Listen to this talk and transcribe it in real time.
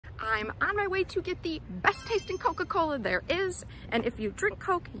I'm on my way to get the best tasting Coca-Cola there is. And if you drink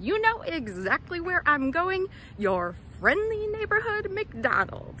Coke, you know exactly where I'm going, your friendly neighborhood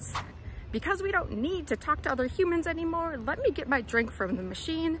McDonald's. Because we don't need to talk to other humans anymore, let me get my drink from the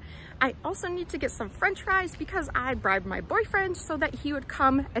machine. I also need to get some French fries because I bribed my boyfriend so that he would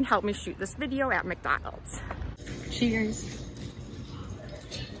come and help me shoot this video at McDonald's. Cheers.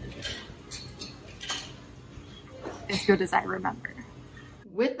 As good as I remember.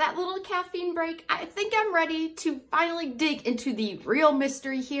 With that little caffeine break, I think I'm ready to finally dig into the real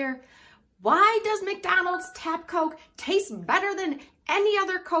mystery here. Why does McDonald's Tap Coke taste better than any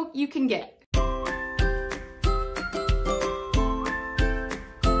other Coke you can get?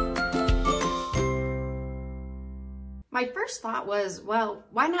 My first thought was, well,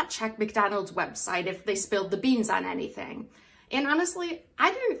 why not check McDonald's website if they spilled the beans on anything? And honestly, I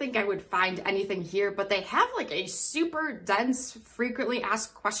didn't think I would find anything here, but they have like a super dense frequently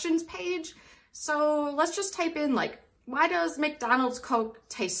asked questions page. So let's just type in like, why does McDonald's Coke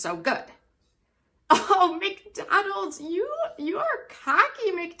taste so good? Oh, McDonald's, you are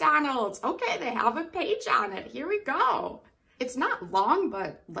cocky, McDonald's. Okay, they have a page on it. Here we go. It's not long,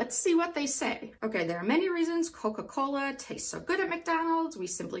 but let's see what they say. Okay, there are many reasons Coca-Cola tastes so good at McDonald's. We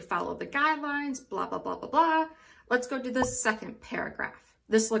simply follow the guidelines, blah, blah, blah, blah, blah. Let's go to the second paragraph.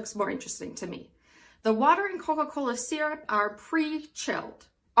 This looks more interesting to me. The water and Coca-Cola syrup are pre-chilled.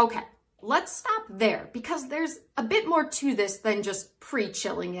 Okay, let's stop there because there's a bit more to this than just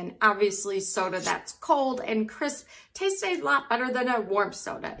pre-chilling, and obviously soda that's cold and crisp tastes a lot better than a warm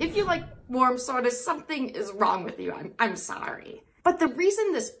soda. If you like warm soda, something is wrong with you. I'm sorry. But the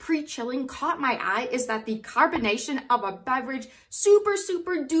reason this pre-chilling caught my eye is that the carbonation of a beverage super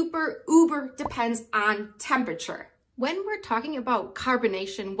duper uber depends on temperature. When we're talking about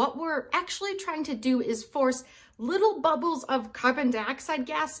carbonation, what we're actually trying to do is force little bubbles of carbon dioxide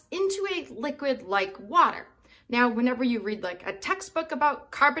gas into a liquid like water. Now, whenever you read like a textbook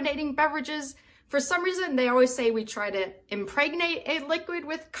about carbonating beverages, for some reason they always say we try to impregnate a liquid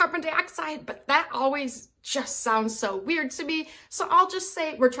with carbon dioxide, but that always just sounds so weird to me. So I'll just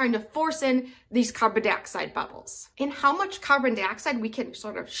say we're trying to force in these carbon dioxide bubbles. And how much carbon dioxide we can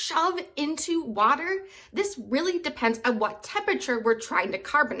sort of shove into water, this really depends on what temperature we're trying to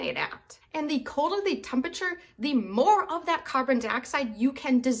carbonate at. And the colder the temperature, the more of that carbon dioxide you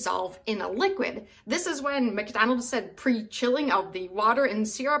can dissolve in a liquid. This is when McDonald's said pre-chilling of the water and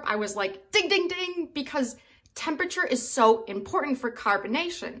syrup, I was like, ding, ding, ding, because temperature is so important for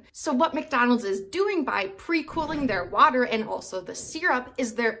carbonation. So what McDonald's is doing by pre-cooling their water and also the syrup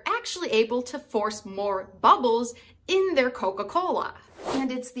is they're actually able to force more bubbles in their Coca-Cola.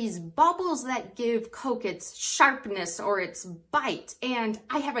 And it's these bubbles that give Coke its sharpness or its bite. And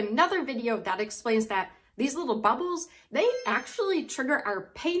I have another video that explains that these little bubbles, they actually trigger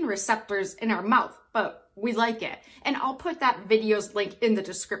our pain receptors in our mouth, but we like it. And I'll put that video's link in the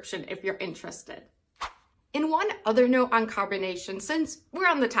description if you're interested. And one other note on carbonation, since we're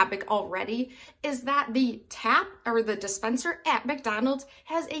on the topic already, is that the tap or the dispenser at McDonald's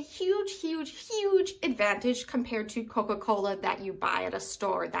has a huge advantage compared to Coca-Cola that you buy at a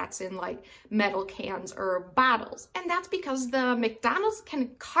store that's in like metal cans or bottles. And that's because the McDonald's can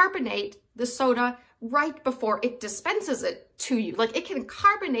carbonate the soda right before it dispenses it to you. Like it can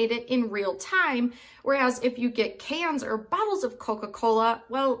carbonate it in real time. Whereas if you get cans or bottles of Coca-Cola,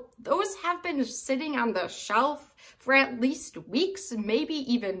 well, those have been sitting on the shelf for at least weeks, maybe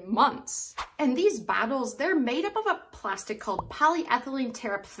even months. And these bottles, they're made up of a plastic called polyethylene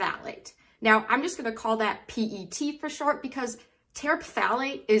terephthalate. Now, I'm just gonna call that PET for short because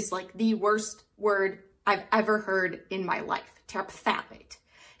terephthalate is like the worst word I've ever heard in my life, terephthalate.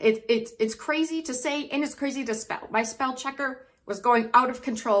 It's crazy to say and it's crazy to spell. My spell checker was going out of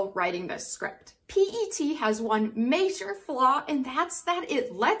control writing this script. PET has one major flaw, and that's that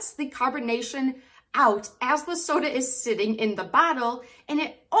it lets the carbonation out as the soda is sitting in the bottle, and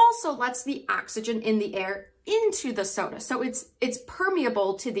it also lets the oxygen in the air into the soda. So it's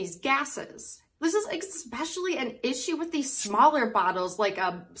permeable to these gases. This is especially an issue with these smaller bottles, like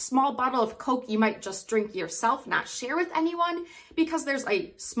a small bottle of Coke you might just drink yourself, not share with anyone, because there's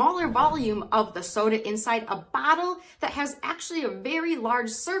a smaller volume of the soda inside a bottle that has actually a very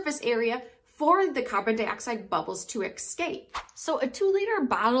large surface area for the carbon dioxide bubbles to escape. So a 2-liter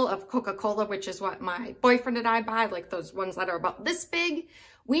bottle of Coca-Cola, which is what my boyfriend and I buy, like those ones that are about this big,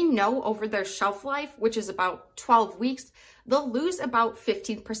 we know over their shelf life, which is about 12 weeks, they'll lose about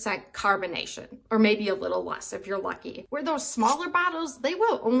 15% carbonation, or maybe a little less if you're lucky. Where those smaller bottles, they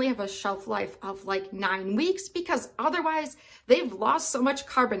will only have a shelf life of like 9 weeks because otherwise they've lost so much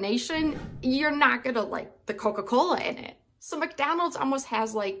carbonation, you're not gonna like the Coca-Cola in it. So McDonald's almost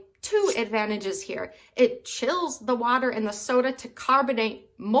has like two advantages here. It chills the water and the soda to carbonate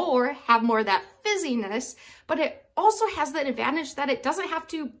more, have more of that fizziness, but it also has the advantage that it doesn't have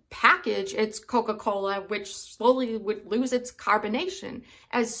to package its Coca-Cola, which slowly would lose its carbonation.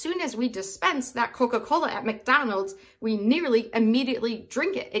 As soon as we dispense that Coca-Cola at McDonald's, we nearly immediately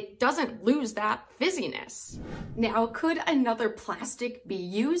drink it. It doesn't lose that fizziness. Now, could another plastic be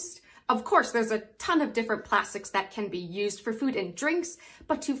used? Of course, there's a ton of different plastics that can be used for food and drinks,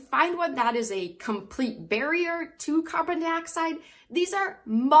 but to find one that is a complete barrier to carbon dioxide, these are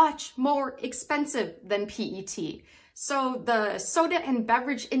much more expensive than PET. So the soda and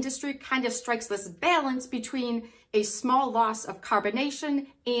beverage industry kind of strikes this balance between a small loss of carbonation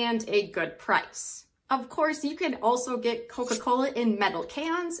and a good price. Of course, you can also get Coca-Cola in metal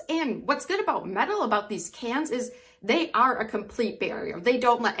cans, and what's good about these cans is they are a complete barrier. They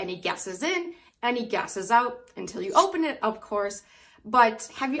don't let any gases in, any gases out until you open it, of course. But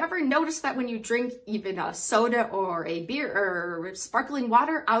have you ever noticed that when you drink even a soda or a beer or sparkling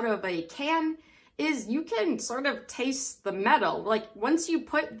water out of a can, is you can sort of taste the metal. Like once you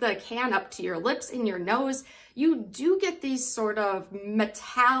put the can up to your lips and your nose, you do get these sort of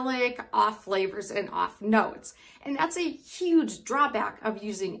metallic off flavors and off notes. And that's a huge drawback of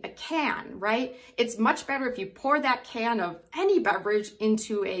using a can, right? It's much better if you pour that can of any beverage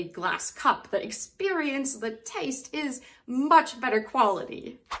into a glass cup. The experience, the taste is much better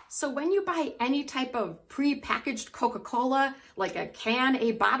quality. So when you buy any type of pre-packaged Coca-Cola, like a can,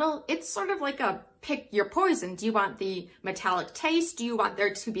 a bottle, it's sort of like a pick your poison. Do you want the metallic taste? Do you want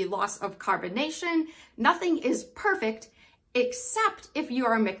there to be loss of carbonation? Nothing is perfect, except if you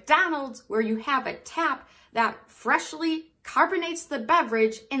are a McDonald's where you have a tap that freshly carbonates the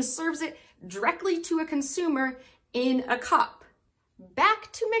beverage and serves it directly to a consumer in a cup.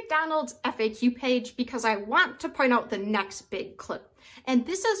 Back to McDonald's FAQ page because I want to point out the next big clip. And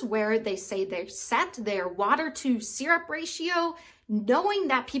this is where they say they set their water to syrup ratio, knowing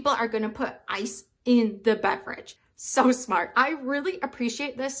that people are going to put ice in the beverage. So smart. I really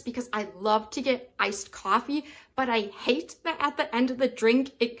appreciate this because I love to get iced coffee, but I hate that at the end of the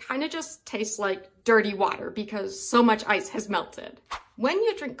drink, it kind of just tastes like dirty water because so much ice has melted. When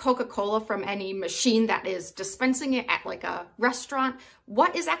you drink Coca-Cola from any machine that is dispensing it at like a restaurant,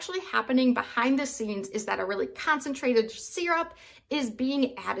 what is actually happening behind the scenes is that a really concentrated syrup is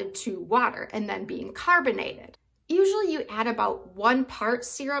being added to water and then being carbonated. Usually you add about 1 part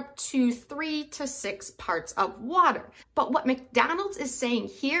syrup to 3 to 6 parts of water. But what McDonald's is saying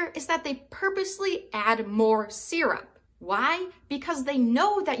here is that they purposely add more syrup. Why? Because they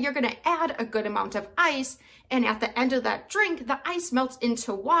know that you're going to add a good amount of ice, and at the end of that drink, the ice melts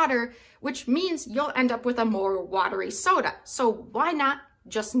into water, which means you'll end up with a more watery soda. So why not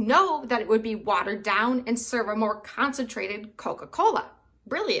just know that it would be watered down and serve a more concentrated Coca-Cola?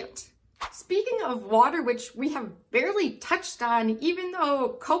 Brilliant. Speaking of water, which we have barely touched on, even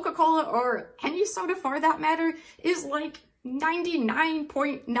though Coca-Cola or any soda for that matter is like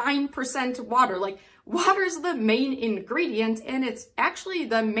 99.9% water. Like water's the main ingredient, and it's actually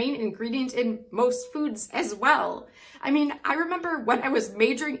the main ingredient in most foods as well. I mean, I remember when I was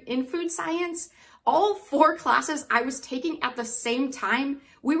majoring in food science, all 4 classes I was taking at the same time,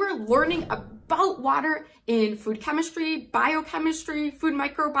 we were learning about water in food chemistry, biochemistry, food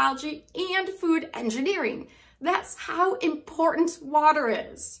microbiology, and food engineering. That's how important water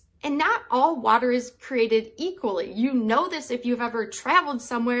is. And not all water is created equally. You know this if you've ever traveled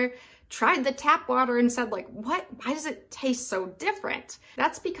somewhere, tried the tap water and said like, what? Why does it taste so different?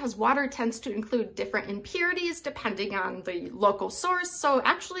 That's because water tends to include different impurities depending on the local source. So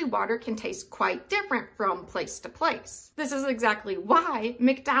actually water can taste quite different from place to place. This is exactly why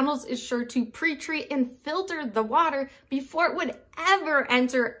McDonald's is sure to pre-treat and filter the water before it would ever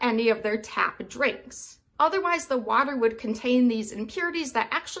enter any of their tap drinks. Otherwise, the water would contain these impurities that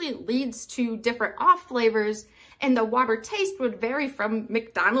actually leads to different off flavors, and the water taste would vary from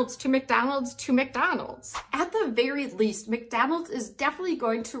McDonald's to McDonald's to McDonald's. At the very least, McDonald's is definitely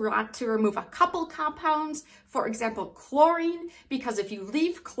going to want to remove a couple compounds, for example, chlorine, because if you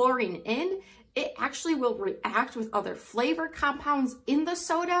leave chlorine in, it actually will react with other flavor compounds in the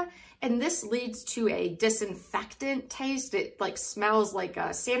soda, and this leads to a disinfectant taste. It like smells like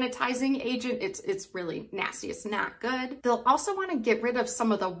a sanitizing agent. It's really nasty. It's not good. They'll also want to get rid of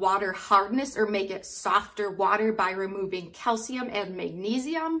some of the water hardness or make it softer water by removing calcium and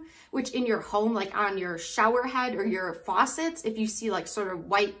magnesium, which in your home, like on your shower head or your faucets, if you see like sort of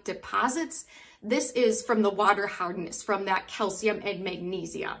white deposits, This is from the water hardness, from that calcium and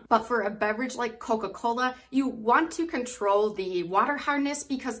magnesium. But for a beverage like Coca-Cola, you want to control the water hardness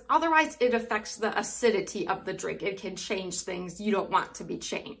because otherwise it affects the acidity of the drink. It can change things you don't want to be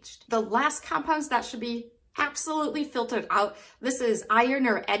changed. The last compounds that should be absolutely filtered out, this is iron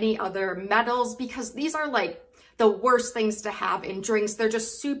or any other metals, because these are like the worst things to have in drinks. They're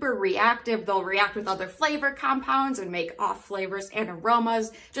just super reactive. They'll react with other flavor compounds and make off flavors and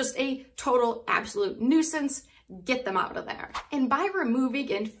aromas. Just a total absolute nuisance. Get them out of there. And by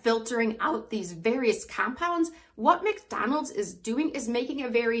removing and filtering out these various compounds, what McDonald's is doing is making a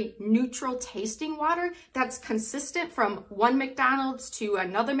very neutral tasting water that's consistent from one McDonald's to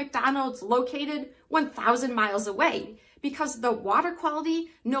another McDonald's located 1,000 miles away. Because the water quality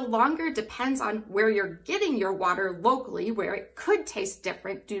no longer depends on where you're getting your water locally, where it could taste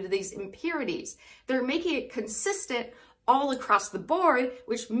different due to these impurities. They're making it consistent all across the board,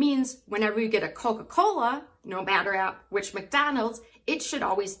 which means whenever you get a Coca-Cola, no matter at which McDonald's, it should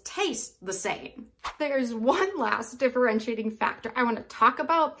always taste the same. There's one last differentiating factor I want to talk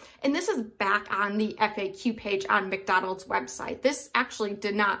about, and this is back on the FAQ page on McDonald's website. This actually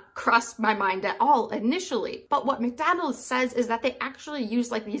did not cross my mind at all initially, but what McDonald's says is that they actually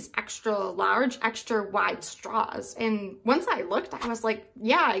use like these extra large, extra wide straws. And once I looked, I was like,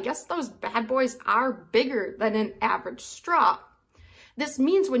 yeah, I guess those bad boys are bigger than an average straw. This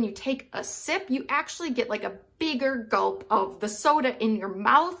means when you take a sip, you actually get like a bigger gulp of the soda in your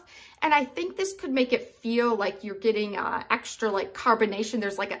mouth. And I think this could make it feel like you're getting extra like carbonation.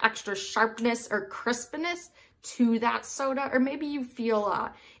 There's like an extra sharpness or crispness to that soda, or maybe you feel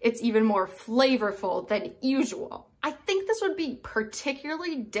it's even more flavorful than usual. I think this would be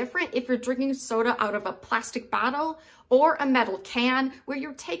particularly different if you're drinking soda out of a plastic bottle or a metal can where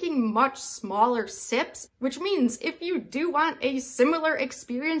you're taking much smaller sips, which means if you do want a similar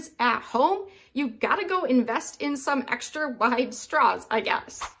experience at home, you gotta go invest in some extra wide straws, I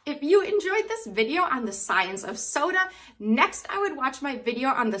guess. If you enjoyed this video on the science of soda, next I would watch my video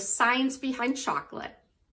on the science behind chocolate.